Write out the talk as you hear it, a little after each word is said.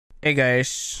Hey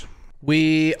guys,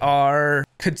 we are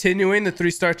continuing the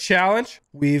 3-star challenge.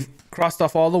 We've crossed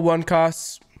off all the 1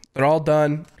 costs. They're all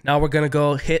done. Now we're gonna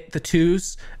go hit the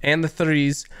 2s and the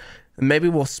 3s, and maybe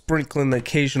we'll sprinkle in the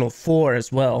occasional 4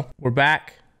 as well. We're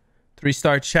back.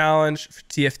 3-star challenge for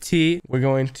TFT. We're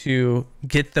going to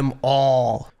get them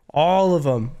all of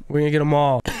them. We're gonna get them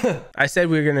all. I said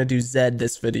we were gonna do Zed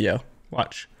this video.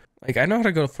 Watch. Like, I know how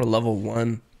to go for level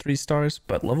 1 3 stars,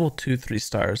 but level 2 3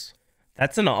 stars,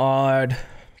 that's an odd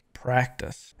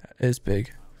practice. That is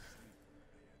big.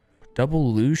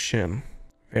 Double Lucian.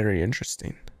 Very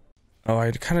interesting. Oh, I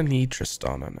kind of need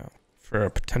Tristana now for a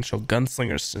potential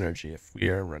gunslinger synergy if we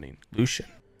are running Lucian.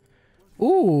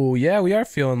 Ooh, yeah, we are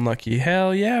feeling lucky.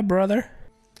 Hell yeah, brother.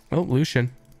 Oh,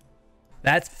 Lucian.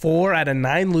 That's 4 out of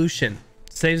 9 Lucian.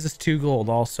 Saves us 2 gold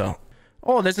also.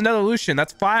 Oh, there's another Lucian.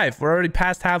 That's 5. We're already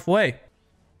past halfway.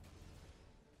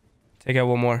 Take out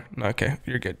 1 more. Okay,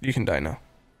 you're good. You can die now.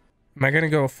 Am I gonna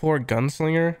go 4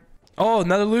 gunslinger? Oh,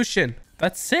 another Lucian.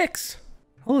 That's 6.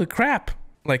 Holy crap.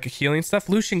 Like a healing stuff.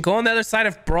 Lucian, go on the other side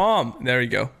of Braum. There you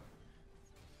go.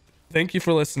 Thank you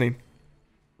for listening.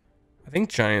 I think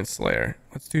Giant Slayer.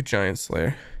 Let's do Giant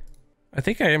Slayer. I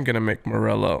think I am gonna make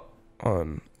Morello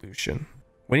on Lucian.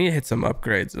 We need to hit some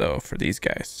upgrades though for these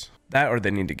guys. That or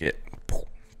they need to get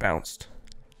bounced.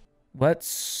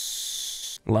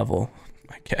 Let's level,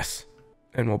 I guess.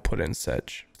 And we'll put in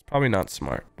Sedge. It's probably not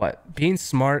smart, but being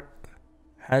smart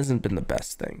hasn't been the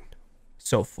best thing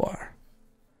so far.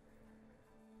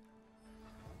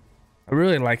 I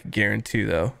really like Garen too,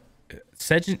 though.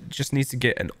 Sedge just needs to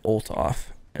get an ult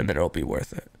off, and then it'll be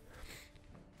worth it.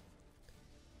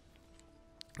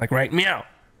 Like right, meow.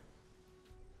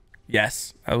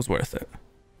 Yes, that was worth it.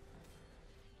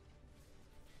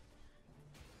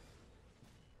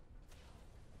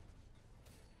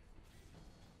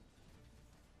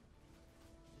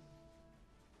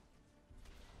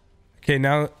 Okay,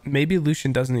 now maybe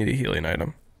Lucian doesn't need a healing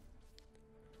item.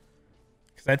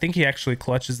 Because I think he actually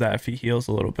clutches that if he heals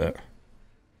a little bit.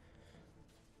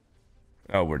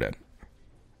 Oh, we're dead.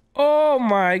 Oh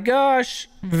my gosh.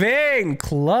 Vayne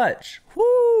clutch.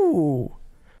 Woo.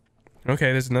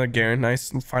 Okay, there's another Garen.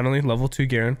 Nice. Finally, level 2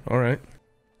 Garen. Alright.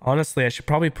 Honestly, I should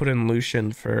probably put in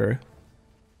Lucian for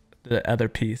the other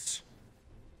piece.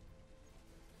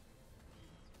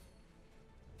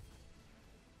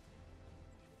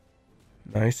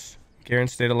 Nice. Garen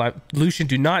stayed alive. Lucian,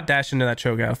 do not dash into that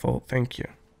Cho'Gath. Thank you.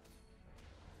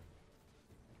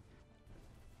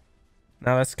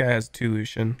 Now this guy has 2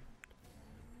 Lucian.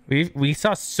 We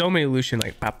saw so many Lucian,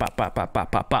 like pop, pop, pop, pop, pop,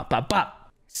 pop, pop, pop,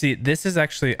 pop. See, this is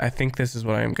actually, I think this is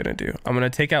what I am gonna do. I'm gonna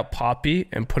take out Poppy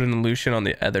and put in Lucian on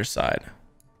the other side.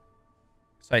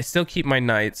 So I still keep my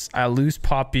knights. I lose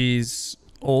Poppy's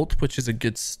ult, which is a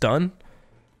good stun,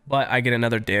 but I get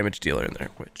another damage dealer in there,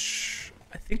 which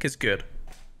I think is good.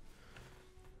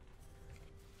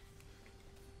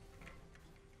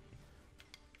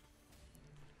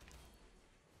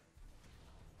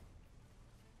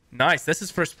 Nice. This is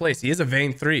first place. He is a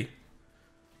Vayne 3.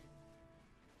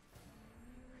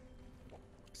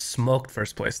 Smoked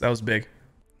first place. That was big.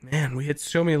 Man, we hit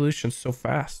so many Lucians so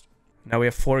fast. Now we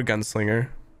have 4 gunslinger.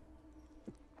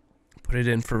 Put it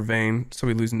in for Vayne, so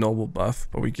we lose noble buff,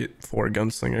 but we get 4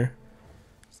 gunslinger.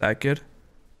 Is that good?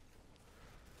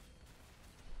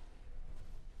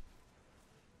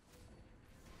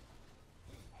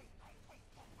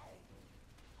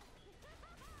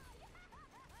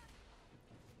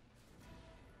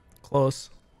 Close.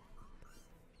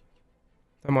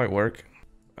 That might work.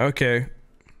 Okay.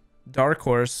 Dark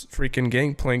Horse, freaking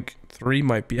Gangplank 3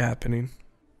 might be happening.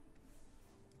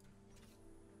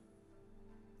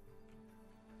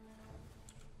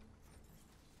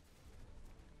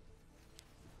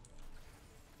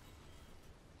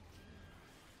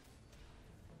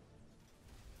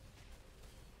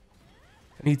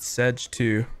 I need Sedge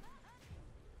too.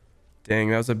 Dang,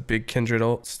 that was a big Kindred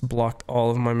ult. Blocked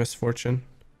all of my misfortune.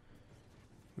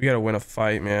 We gotta win a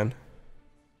fight, man.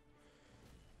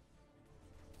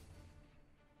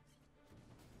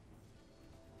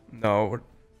 No.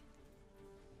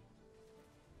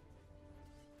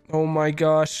 Oh my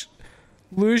gosh.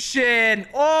 Lucian!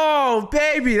 Oh,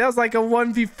 baby! That was like a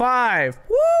 1v5.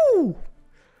 Woo!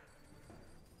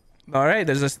 Alright,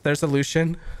 there's a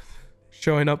Lucian.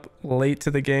 Showing up late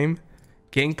to the game.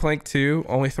 Gangplank 2,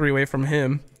 only 3 away from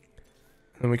him.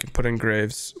 And then we can put in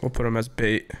Graves. We'll put him as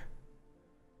bait.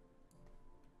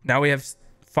 Now we have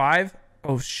 5.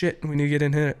 Oh shit, we need to get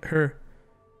in her.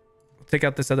 We'll take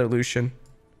out this other Lucian.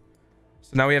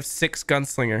 So now we have 6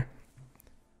 gunslinger.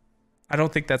 I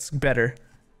don't think that's better.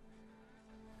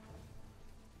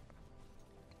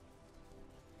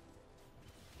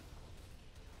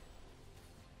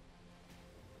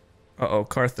 Uh-oh,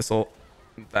 Carthusel.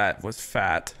 That was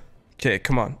fat. Okay,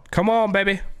 come on. Come on,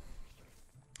 baby.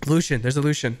 Lucian. There's a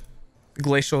Lucian.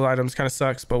 Glacial items kind of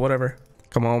sucks, but whatever.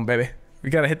 Come on, baby. We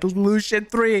gotta hit the Lucian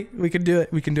 3. We can do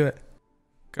it. We can do it.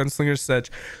 Gunslinger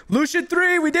Sedge. Lucian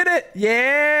 3, we did it!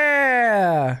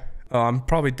 Yeah! Oh, I'm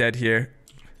probably dead here.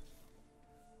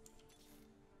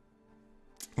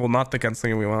 Well, not the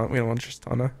Gunslinger we want. We don't want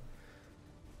Tristana.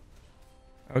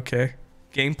 Okay.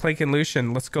 Gangplank and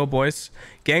Lucian. Let's go, boys.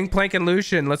 Gangplank and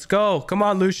Lucian. Let's go. Come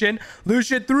on, Lucian.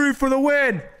 Lucian 3 for the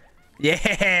win.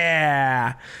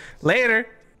 Yeah! Later.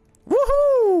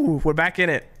 Woohoo! We're back in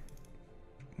it.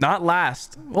 Not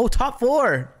last. Oh, top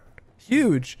 4.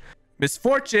 Huge.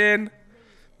 Misfortune.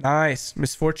 Nice.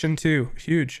 Misfortune 2.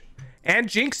 Huge. And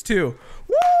Jinx 2.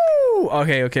 Woo!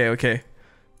 Okay, okay, okay.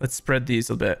 Let's spread these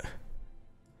a bit.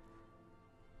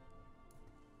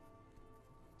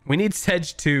 We need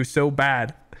Sedge 2 so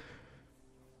bad.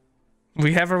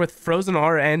 We have her with Frozen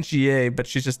R and GA, but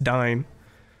she's just dying.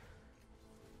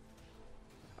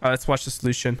 Let's watch this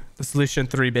Lucian. This Lucian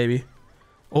 3, baby.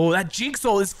 Oh, that Jinx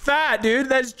ult is fat, dude.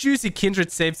 That's juicy.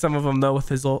 Kindred saved some of them, though, with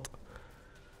his ult.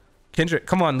 Kindred,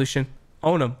 come on, Lucian.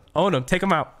 Own him. Own him. Take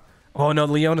him out. Oh, no.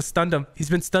 Leona stunned him. He's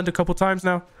been stunned a couple times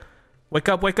now. Wake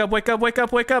up, wake up, wake up, wake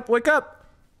up, wake up, wake up.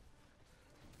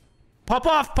 Pop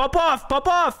off, pop off, pop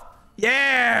off.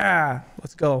 Yeah.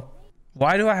 Let's go.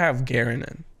 Why do I have Garen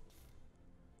in?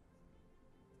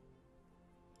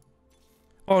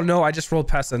 Oh, no. I just rolled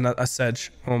past a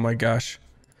Sedge. Oh, my gosh.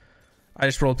 I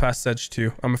just rolled past Sedge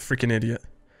too. I'm a freaking idiot.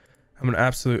 I'm an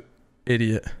absolute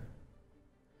idiot.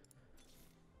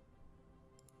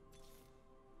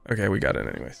 Okay, we got it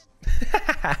anyways.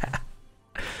 All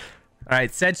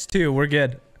right, Sedge 2. We're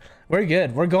good. We're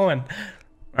good. We're going.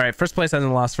 All right, first place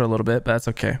hasn't lost for a little bit, but that's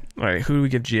okay. All right, who do we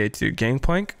give GA to?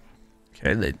 Gangplank?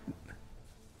 Okay,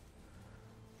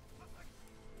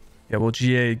 yeah, well,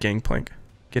 GA Gangplank.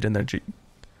 Get in there, G.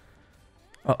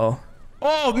 Uh-oh.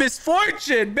 Oh,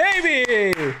 Misfortune,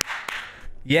 baby!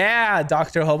 Yeah,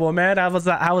 Dr. Hobo Man. How was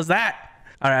that? How was that?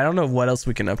 All right, I don't know what else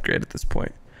we can upgrade at this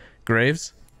point.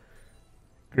 Graves?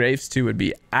 Graves 2 would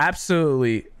be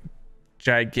absolutely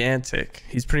gigantic.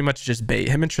 He's pretty much just bait.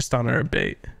 Him and Tristana are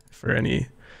bait for any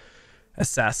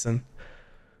assassin.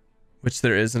 Which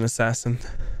there is an assassin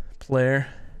player.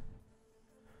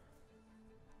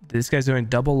 This guy's doing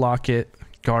double locket,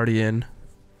 guardian,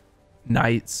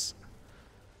 knights.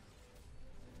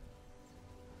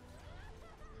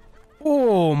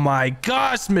 Oh my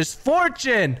gosh,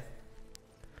 Misfortune!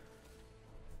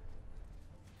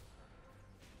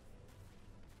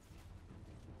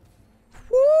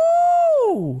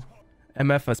 Woo!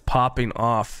 MF is popping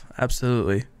off.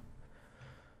 Absolutely.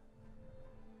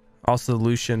 Also,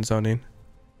 Lucian zoning.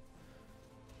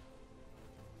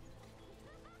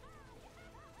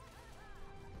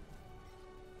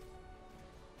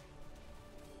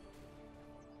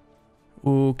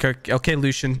 Ooh, okay,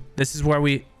 Lucian. This is why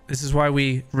we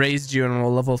raised you in a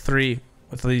level 3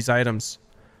 with these items.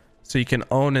 So you can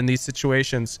own in these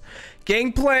situations.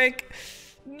 Gangplank!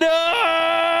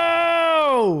 No!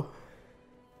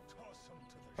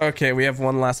 Okay, we have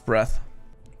one last breath.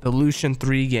 The Lucian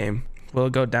 3 game will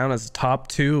go down as top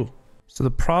 2. So the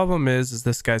problem is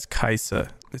this guy's Kaisa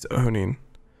is owning.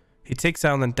 He takes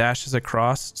out and then dashes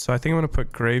across. So I think I'm going to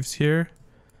put Graves here.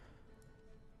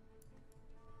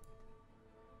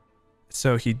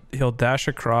 So he'll dash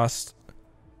across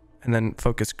and then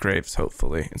focus Graves,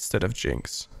 hopefully, instead of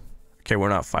Jinx. Okay, we're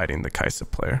not fighting the Kaisa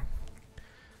player.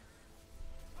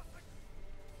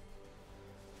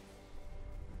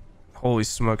 Holy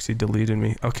smokes, he deleted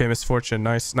me. Okay, Misfortune.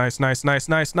 Nice, nice, nice, nice,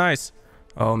 nice, nice.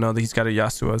 Oh, no, he's got a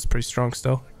Yasuo. It's pretty strong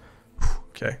still.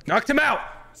 Okay. Knocked him out.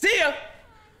 See ya.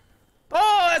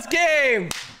 Oh, that's game.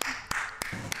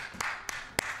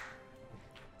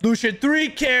 Lucian 3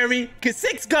 carry,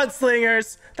 6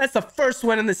 gunslingers. That's the first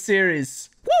win in the series.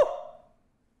 Woo!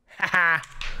 Haha.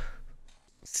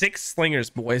 6 slingers,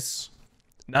 boys.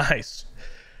 Nice.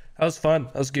 That was fun.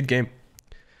 That was a good game.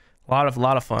 A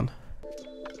lot of fun.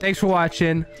 Thanks for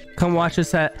watching. Come watch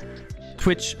us at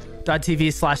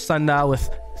twitch.tv/sundial with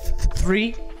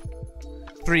 3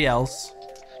 L's.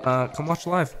 Come watch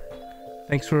live.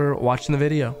 Thanks for watching the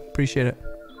video. Appreciate it.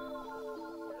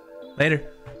 Later.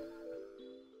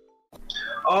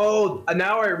 Oh,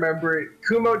 now I remember it.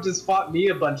 Kumo just fought me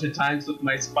a bunch of times with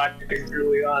my spike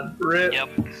early on. Rip. Yep.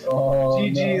 Oh,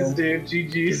 GG's, no. Dude.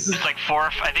 GG's. It's like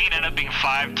 4. I think it ended up being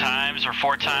 5 times or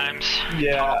 4 times.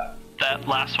 Yeah. That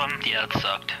last one. Yeah, it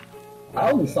sucked.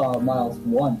 I only saw Miles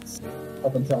once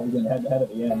up until we went head to head at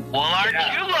the end. Well, aren't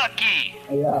you lucky?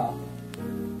 Yeah.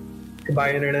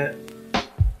 Goodbye, internet.